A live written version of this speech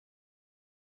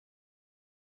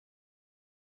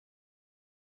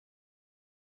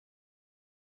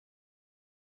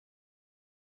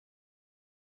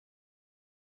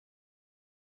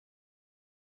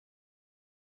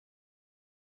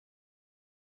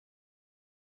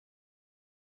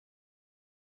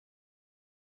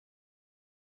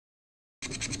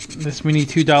This we need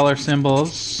 $2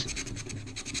 symbols.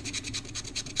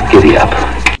 Giddy up.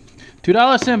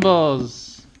 $2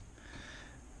 symbols.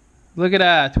 Look at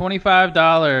that,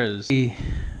 $25.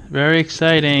 Very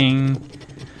exciting.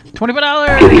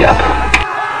 $25. Giddy up.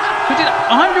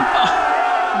 100.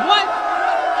 What?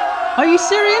 Are you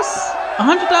serious?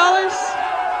 $100?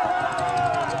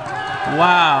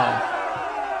 Wow.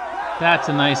 That's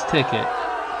a nice ticket.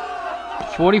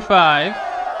 45.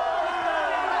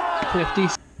 50.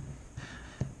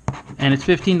 And it's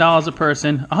 $15 a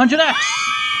person. 100x.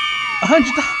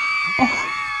 100.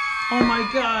 Oh my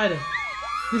God.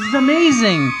 This is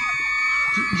amazing.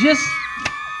 This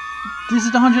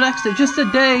is the 100x. Just a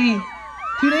day.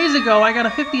 2 days ago, I got a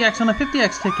 50x on a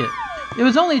 50x ticket. It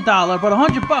was only $1, but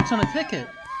 $100 on a ticket.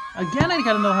 Again, I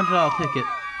got another $100 ticket.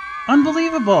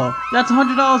 Unbelievable. That's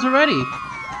 $100 already.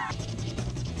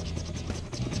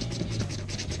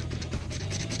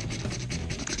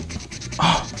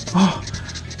 Oh,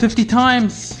 50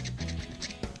 times.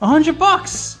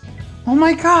 $100. Oh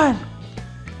my God.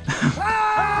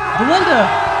 Belinda.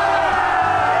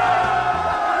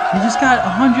 You just got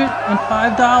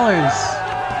 $105.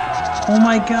 Oh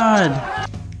my God.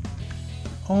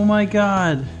 Oh my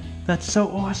God. That's so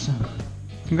awesome.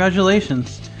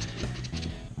 Congratulations.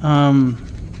 So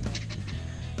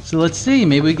let's see,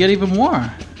 maybe we get even more.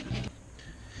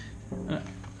 I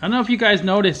don't know if you guys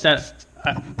noticed that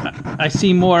I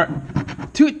see more.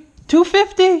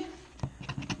 250?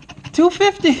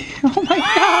 250. Oh my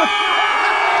God.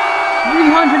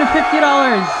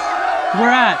 $350. We're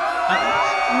at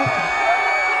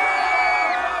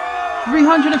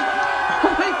 300.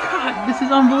 Oh my God, this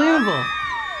is unbelievable.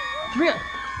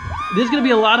 There's gonna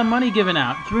be a lot of money given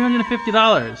out.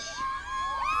 $350.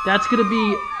 That's gonna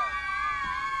be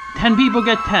 10 people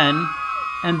get 10,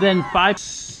 and then 5.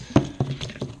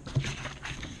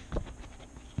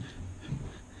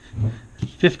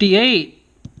 58.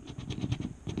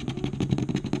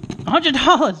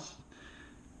 $100.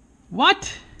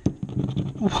 What?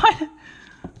 What?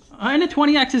 And the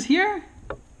 20x is here?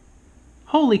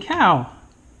 Holy cow.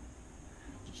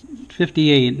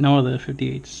 58. No other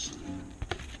 58s.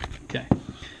 Okay.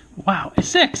 Wow. It's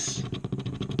 6.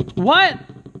 What?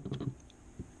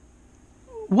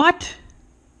 What?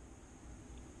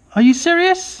 Are you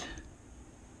serious?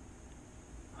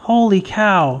 Holy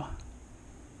cow.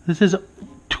 This is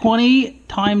 20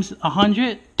 times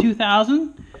 100,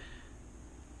 2,000?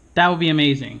 That would be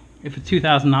amazing if it's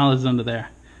 $2,000 is under there.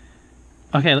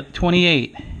 Okay,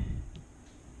 28.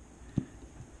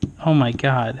 Oh my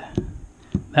God.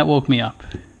 That woke me up.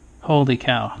 Holy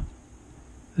cow.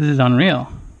 This is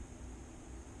unreal.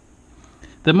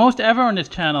 The most ever on this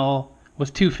channel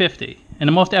was 250, and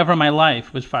the most ever in my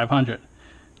life was 500.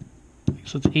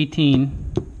 So it's 18,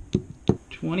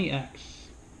 20x.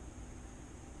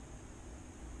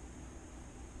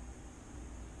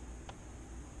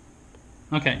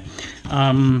 Okay.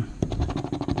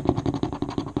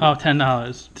 Oh,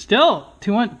 $10. Still,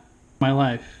 200. My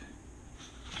life.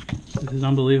 This is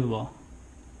unbelievable.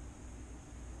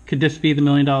 Could this be the $1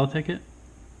 million ticket?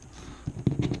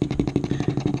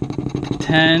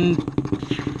 10.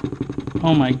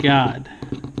 Oh my God.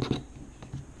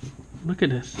 Look at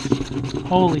this.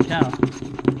 Holy cow.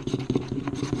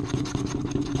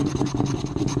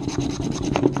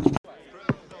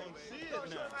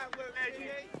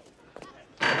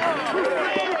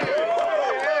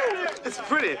 It's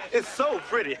pretty. It's so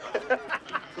pretty.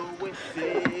 Go with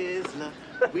Sizzler.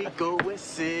 We go with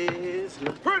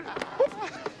Sizzler.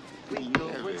 We go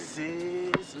with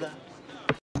Sizzler.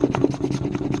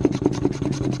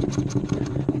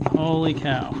 Holy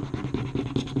cow.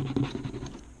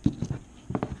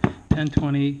 10,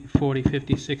 20, 40,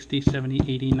 50, 60, 70,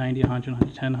 80, 90, 100,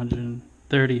 110,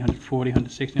 130, 140,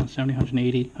 160, 170,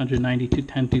 180, 190,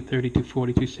 210, 230,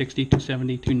 240, 260,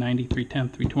 270, 290, 310,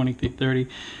 320, 330,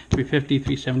 350,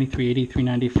 370, 380,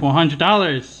 390,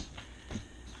 $400.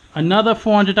 Another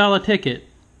 $400 ticket.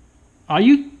 Are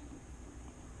you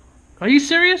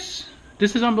serious?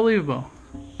 This is unbelievable.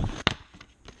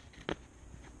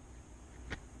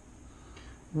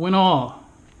 Win all.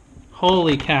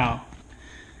 Holy cow.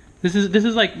 This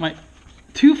is like my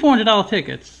 2 $400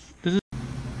 tickets. This is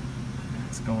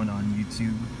What's going on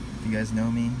YouTube? If you guys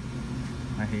know me,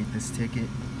 I hate this ticket.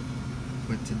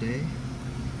 But today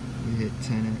we hit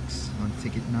 10x on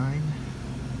ticket 9.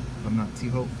 I'm not too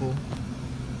hopeful,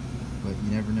 but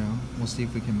you never know. We'll see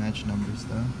if we can match numbers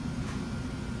though.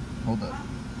 Hold up.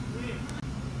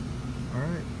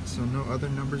 Alright, so no other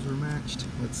numbers were matched.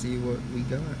 Let's see what we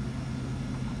got.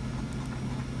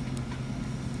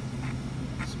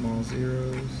 Small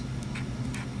zeros.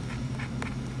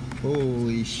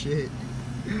 Holy shit.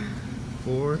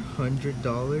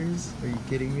 $400? Are you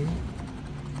kidding me?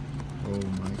 Oh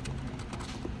my god.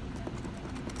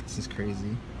 This is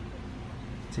crazy.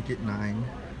 Ticket 9.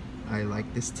 I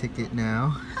like this ticket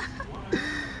now.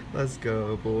 Let's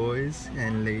go, boys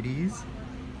and ladies.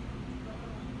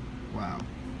 Wow.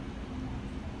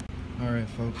 Alright,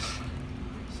 folks.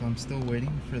 So I'm still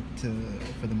waiting for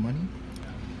the money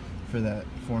for that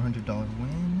 $400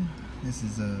 win. This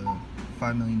is a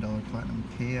 $5 million platinum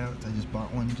payout. I just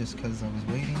bought one just because I was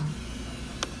waiting.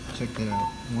 Check that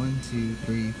out. 1, 2,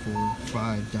 3, 4,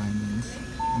 5 diamonds.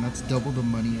 And that's double the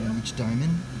money on each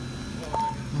diamond.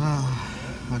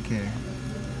 Okay.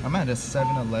 I'm at a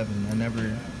 7-Eleven. I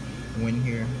never win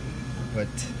here, but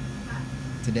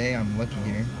today I'm lucky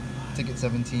here. Ticket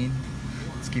 17.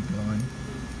 Let's keep going.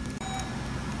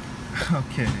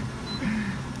 Okay.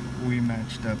 We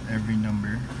matched up every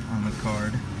number on the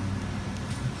card,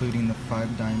 including the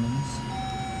 5 diamonds.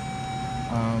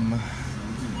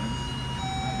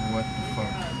 What the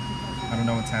fuck? I don't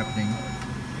know what's happening.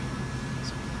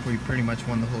 We pretty much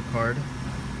won the whole card,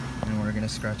 and we're gonna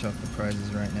scratch off the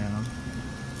prizes right now.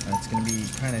 It's gonna be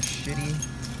kind of shitty,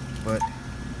 but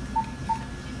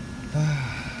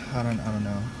I don't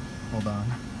know. Hold on.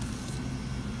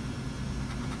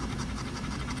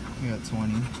 We got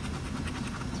 20,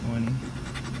 20,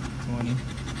 20,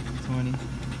 20,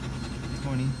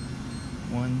 20.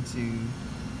 1, 2,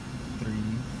 3,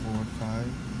 4, 5.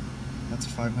 That's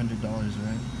 $500,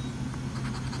 right?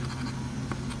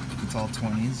 It's all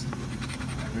 20s.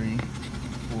 3,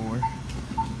 4,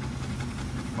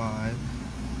 5.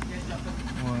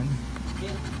 1.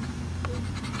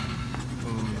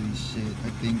 Holy shit. I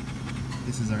think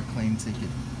this is our claim ticket.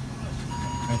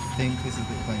 I think this is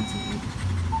the claim ticket.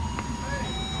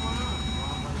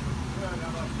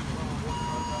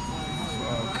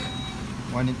 Fuck.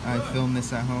 Why didn't I film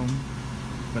this at home?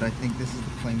 But I think this is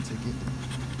the claim ticket.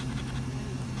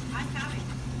 I have it.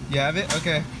 You have it?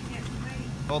 Okay. Yes, ready.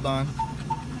 Hold on.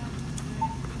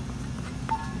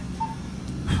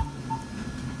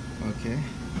 Okay.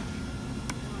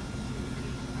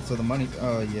 So the money,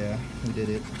 oh yeah, we did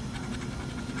it.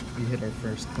 We hit our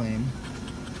first claim.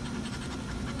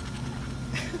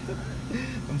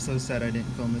 I'm so sad I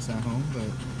didn't film this at home, but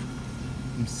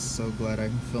I'm so glad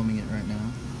I'm filming it right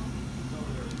now.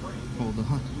 Hold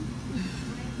on.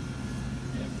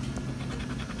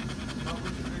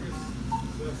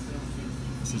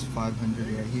 This is 500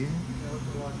 right here.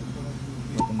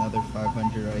 With another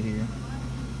 500 right here.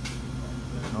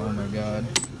 Oh my god.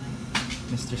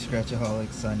 Mr.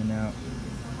 Scratchaholic signing out.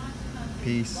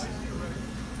 Peace.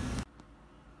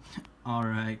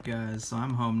 Alright guys, so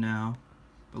I'm home now.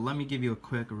 But let me give you a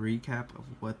quick recap of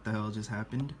what the hell just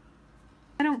happened.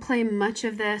 I don't play much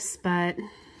of this, but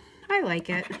I like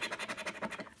it.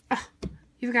 Oh,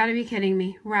 you've got to be kidding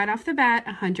me. Right off the bat,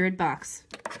 $100.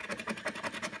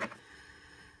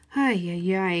 Ay,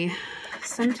 ay, ay.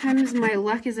 Sometimes my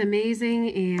luck is amazing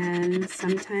and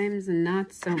sometimes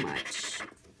not so much.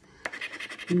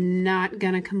 Not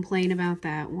gonna complain about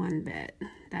that one bit.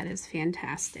 That is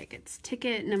fantastic. It's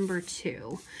ticket number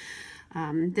 2.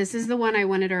 This is the one I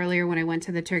wanted earlier when I went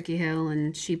to the Turkey Hill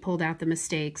and she pulled out the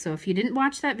mistake. So if you didn't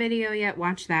watch that video yet,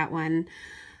 watch that one.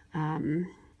 I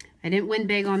didn't win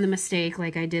big on the mistake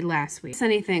like I did last week.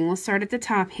 Anything, we'll start at the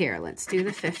top here. Let's do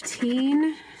the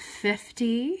 15,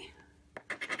 50,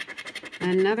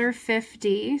 another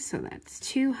 50, so that's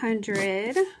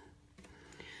 200,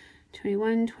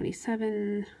 21,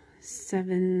 27,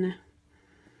 7,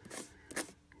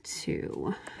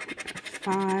 2,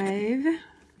 5.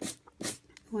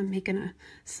 Oh, I'm making a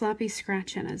sloppy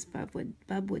scratching, as Bub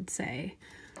would say.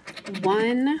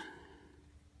 1,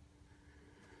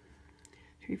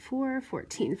 3, 4,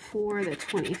 14, 4, the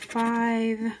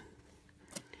 25,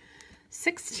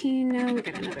 16, no, we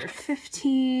got another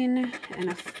 15, and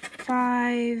a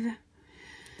 5,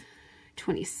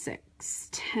 26,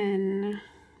 10,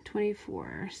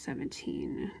 24,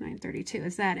 17, 9, 32.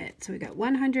 Is that it? So we got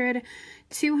 100,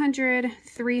 200,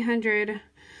 300,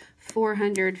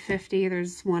 450.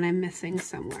 There's one I'm missing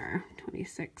somewhere.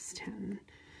 26, 10,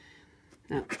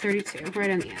 no, 32, right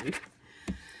on the end.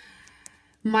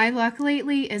 My luck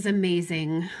lately is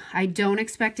amazing. I don't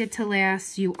expect it to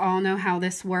last. You all know how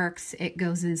this works. It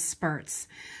goes in spurts.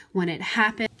 When it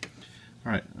happens...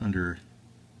 All right, under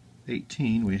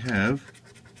 18 we have...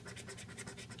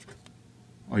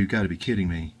 Oh, you got to be kidding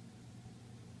me.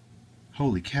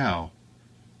 Holy cow.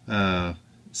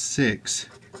 6.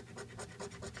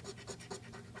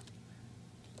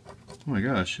 Oh my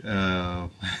gosh.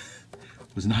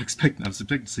 Was not expecting... I was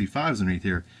expecting to see 5s underneath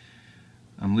here.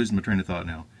 I'm losing my train of thought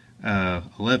now.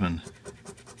 11.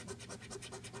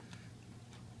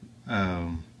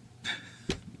 Okay,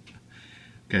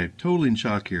 totally in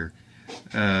shock here.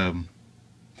 Where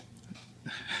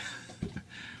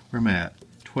am I at?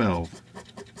 12.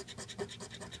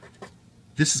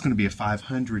 This is going to be a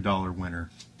 $500 winner.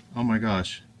 Oh my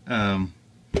gosh.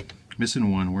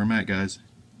 Missing one. Where am I at, guys?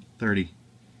 30.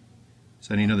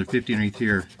 So I need another 50 underneath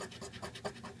here.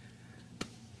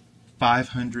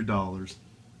 $500.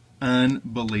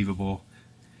 Unbelievable.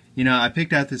 You know, I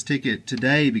picked out this ticket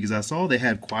today because I saw they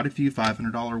had quite a few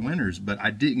 $500 winners, but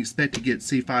I didn't expect to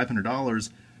see $500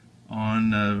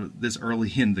 on this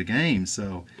early in the game.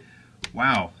 So,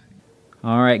 wow.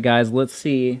 All right, guys, let's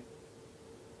see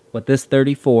what this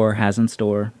 34 has in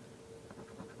store.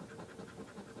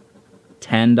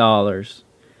 $10.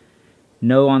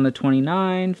 No on the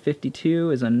 29.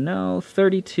 52 is a no.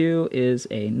 32 is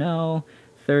a no.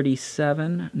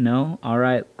 37, no. All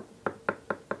right.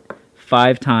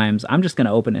 5 times. I'm just going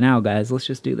to open it now, guys. Let's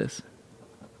just do this.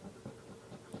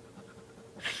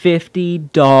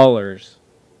 $50.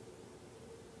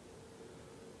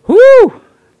 Whoo!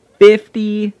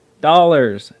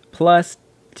 $50 plus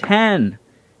 10.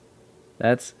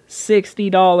 That's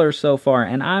 $60 so far,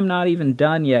 and I'm not even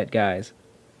done yet, guys.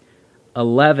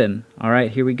 11. All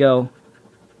right, here we go.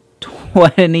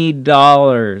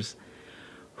 $20.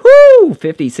 Woo!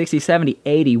 50, 60, 70,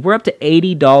 80. We're up to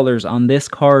 $80 on this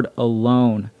card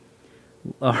alone.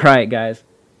 All right, guys.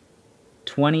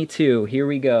 22. Here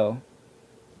we go.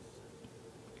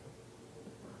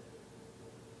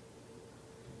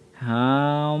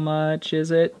 How much is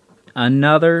it?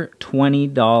 Another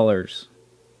 $20.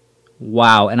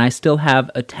 Wow, and I still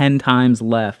have a 10 times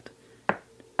left.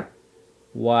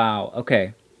 Wow,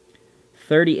 okay.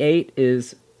 38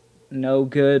 is no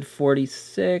good.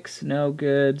 46, no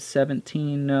good.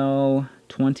 17, no.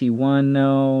 21,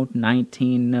 no.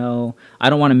 19, no. I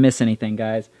don't want to miss anything,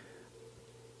 guys.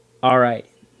 All right,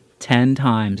 10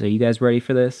 times. Are you guys ready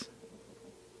for this?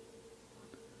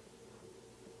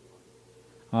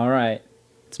 All right.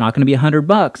 It's not going to be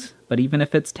 $100, but even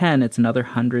if it's 10, it's another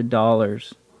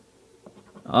 $100.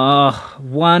 Oh,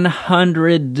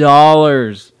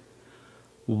 $100.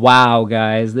 Wow,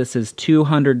 guys, this is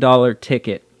 $200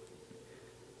 ticket.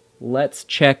 Let's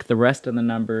check the rest of the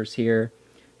numbers here.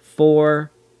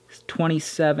 4,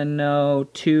 27, no.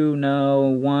 2, no.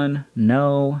 1,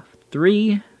 no.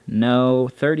 3, no.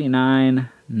 39,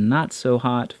 not so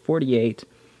hot. 48,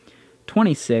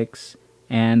 26,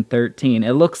 and 13.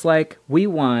 It looks like we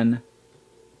won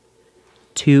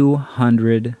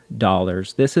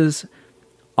 $200. This is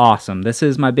awesome. This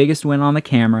is my biggest win on the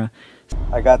camera.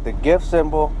 I got the gift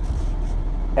symbol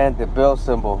and the bill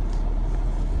symbol.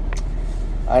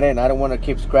 I don't want to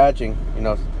keep scratching, you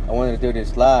know. I wanted to do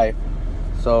this live.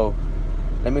 So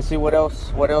let me see what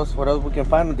else we can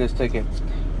find with this ticket.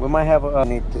 We might have I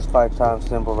need this 5 times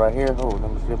symbol right here. Oh,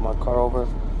 let me flip my car over.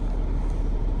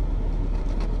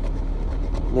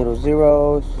 Little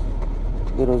zeros.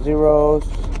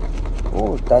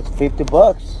 Oh, that's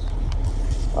 $50.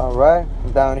 All right,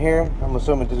 down here, I'm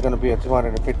assuming there's gonna be a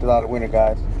 $250 winner,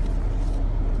 guys.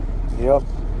 Yep,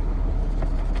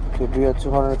 could be a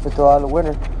 $250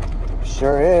 winner.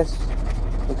 Sure is.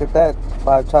 Look at that,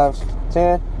 5 times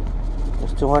 10.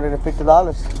 It's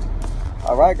 $250.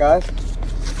 All right, guys.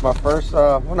 My first,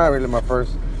 well, not really my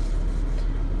first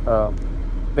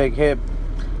big hit.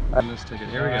 This ticket.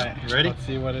 Here we go. You ready? Let's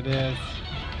see what it is.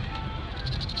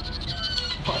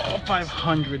 Oh,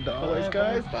 $500,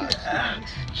 guys.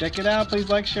 Check it out. Please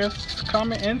like, share,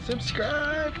 comment, and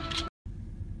subscribe.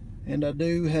 And I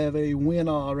do have a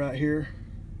win-all right here.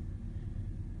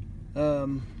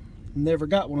 Never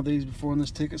got one of these before in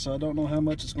this ticket, so I don't know how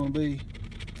much it's going to be.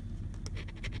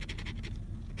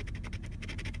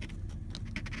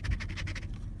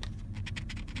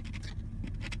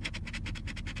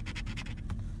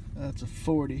 That's a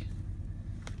 40.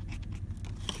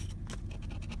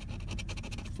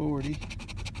 40,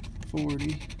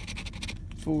 40,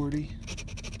 40,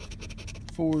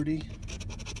 40,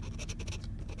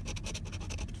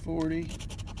 40,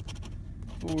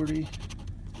 40.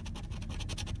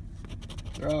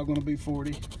 They're all going to be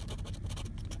 40.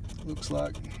 Looks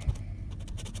like.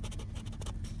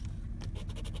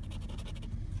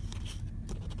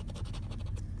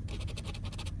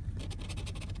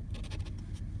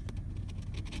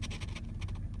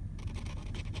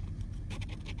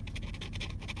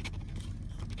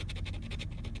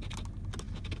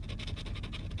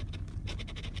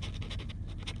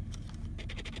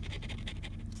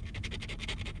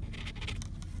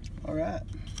 All right.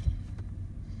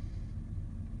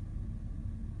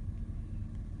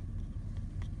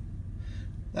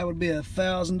 That would be a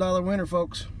 $1,000 winner,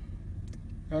 folks.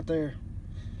 Right there.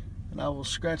 and I will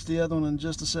scratch the other one in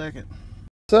just a second.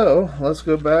 So let's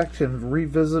go back and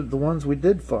revisit the ones we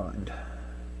did find.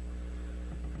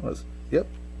 Yep,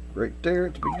 right there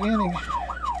at the beginning.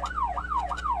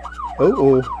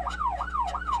 Uh-oh.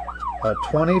 A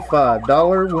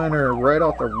 $25 winner right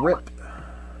off the rip.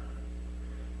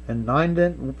 And 9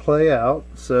 didn't play out,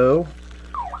 so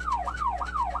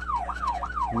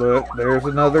look, there's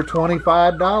another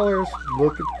 $25.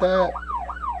 Look at that.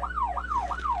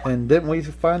 And didn't we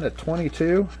find a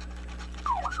 22?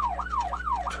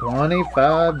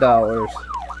 $25.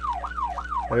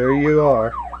 There you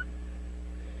are.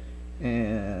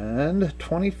 And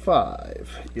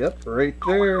 25. Yep, right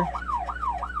there.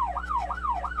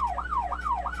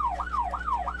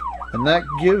 And that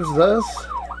gives us,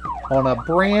 on a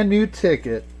brand new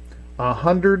ticket, a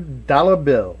 $100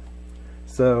 bill.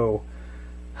 So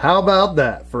how about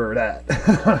that for that?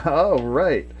 All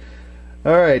right.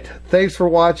 Thanks for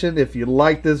watching. If you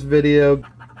like this video,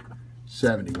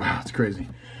 70. Wow, it's crazy.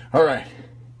 All right.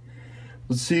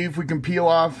 Let's see if we can peel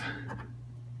off.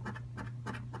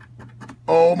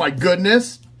 Oh my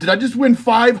goodness. Did I just win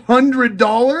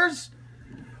 $500?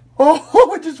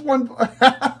 Oh, I just won.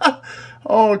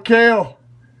 Oh, Kale.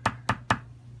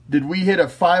 Did we hit a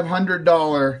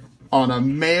 $500 on a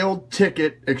mailed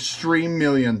ticket Extreme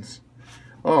Millions?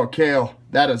 Oh, Kale,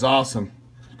 that is awesome.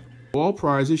 All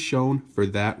prizes shown for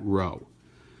that row.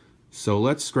 So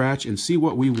let's scratch and see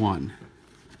what we won.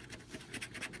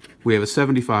 We have a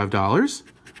 $75.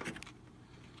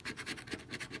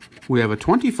 We have a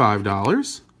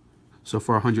 $25, so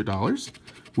for $100.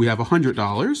 We have a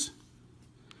 $100,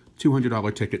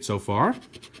 $200 ticket so far.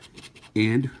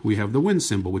 And we have the win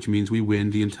symbol, which means we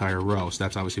win the entire row. So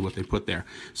that's obviously what they put there.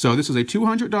 So this is a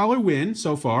 $200 win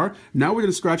so far. Now we're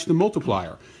going to scratch the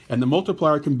multiplier. And the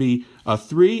multiplier can be a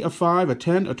 3, a 5, a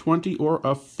 10, a 20, or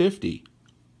a 50.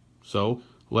 So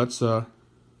let's scratch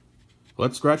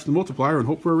the multiplier and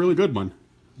hope for a really good one.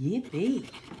 Yippee.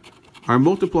 Our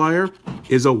multiplier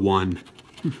is a 1.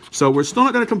 So we're still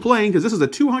not going to complain because this is a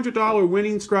 $200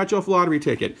 winning scratch-off lottery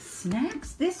ticket.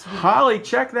 Snacks this week. Holly,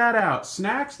 check that out.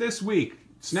 Snacks this week.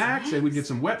 Snacks, and we get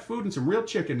some wet food and some real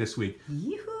chicken this week.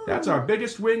 Yoo-hoo. That's our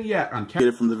biggest win yet on Get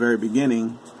it from the very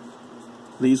beginning.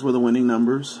 These were the winning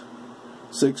numbers: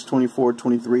 6, 24,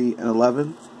 23, and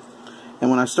 11.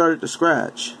 And when I started to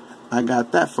scratch, I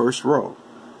got that first row.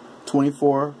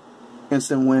 24,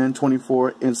 instant win,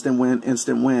 24, instant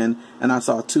win, and I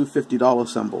saw two $50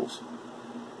 symbols.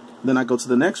 Then I go to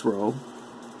the next row,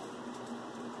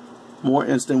 more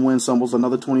instant win symbols,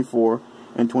 another 24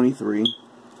 and 23.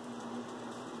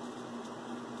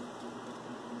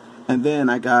 And then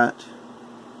I got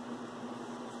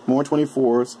more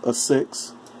 24s, a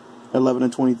 6, 11,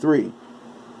 and 23.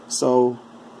 So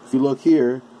if you look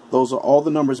here, those are all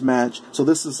the numbers match. So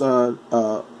this is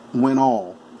a win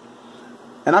all.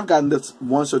 And I've gotten this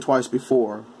once or twice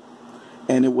before,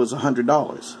 and it was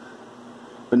 $100.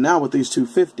 But now with these two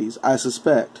 50s, I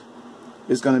suspect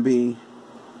it's going to be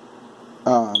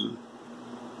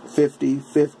 50,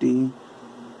 50,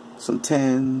 some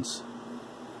 10s.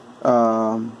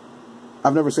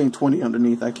 I've never seen 20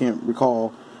 underneath. I can't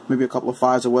recall. Maybe a couple of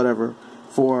 5s or whatever.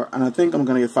 And I think I'm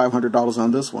going to get $500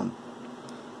 on this one.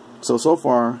 So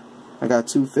far, I got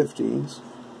two 50s.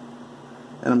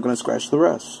 And I'm going to scratch the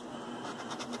rest.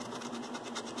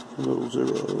 Little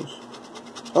zeros.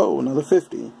 Oh, another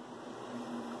 50.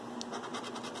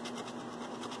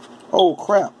 Oh,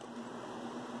 crap.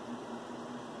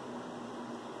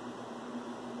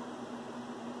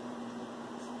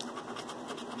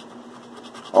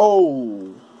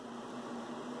 Oh.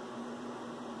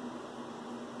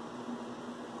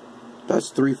 That's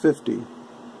 350.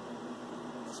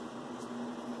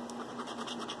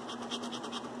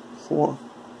 4.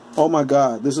 Oh my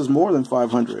God, this is more than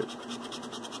 500.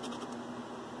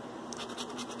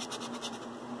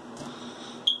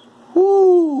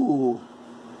 Woo.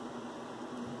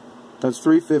 That's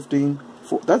 350.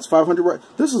 That's 500 right.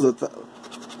 This is a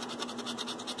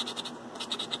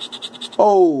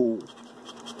oh.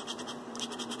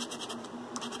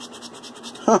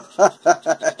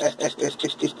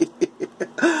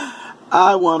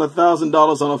 I won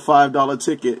 $1,000 on a $5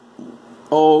 ticket.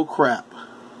 Oh crap.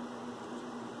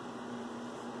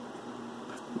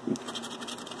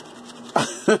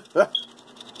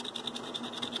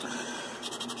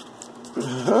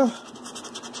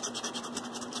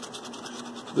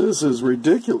 This is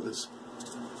ridiculous.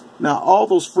 Now all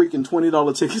those freaking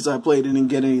 $20 tickets I played didn't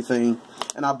get anything,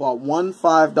 and I bought one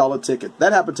 $5 ticket.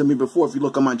 That happened to me before. If you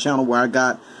look on my channel where I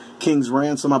got King's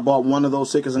Ransom, I bought one of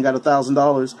those tickets and got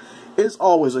 $1,000. It's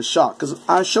always a shock because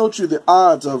I showed you the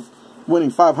odds of winning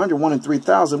 500, 1 in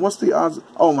 3,000. What's the odds?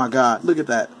 Oh my God, look at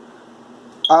that.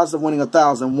 Odds of winning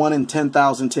 1,000, 1 in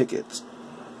 10,000 tickets.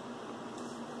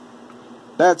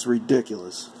 That's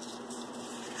ridiculous.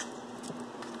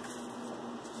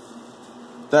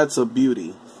 That's a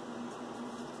beauty.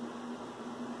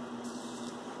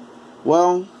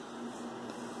 Well,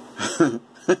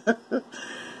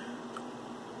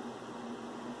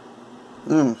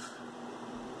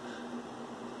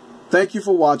 thank you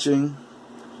for watching,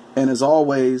 and as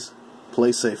always,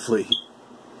 play safely.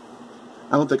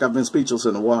 I don't think I've been speechless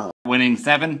in a while. Winning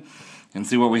 7, and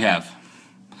see what we have.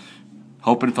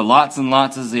 Hoping for lots and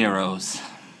lots of zeros.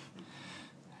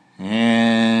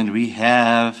 And we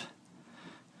have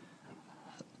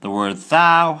the word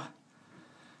thou.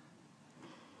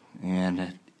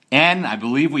 And I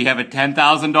believe we have a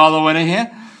 $10,000 winner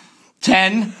here.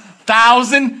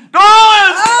 $10,000!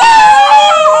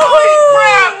 Holy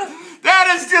crap! That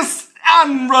is just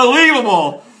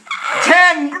unbelievable!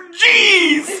 10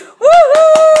 G's!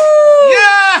 Woohoo!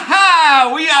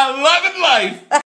 Yeah! We are loving life!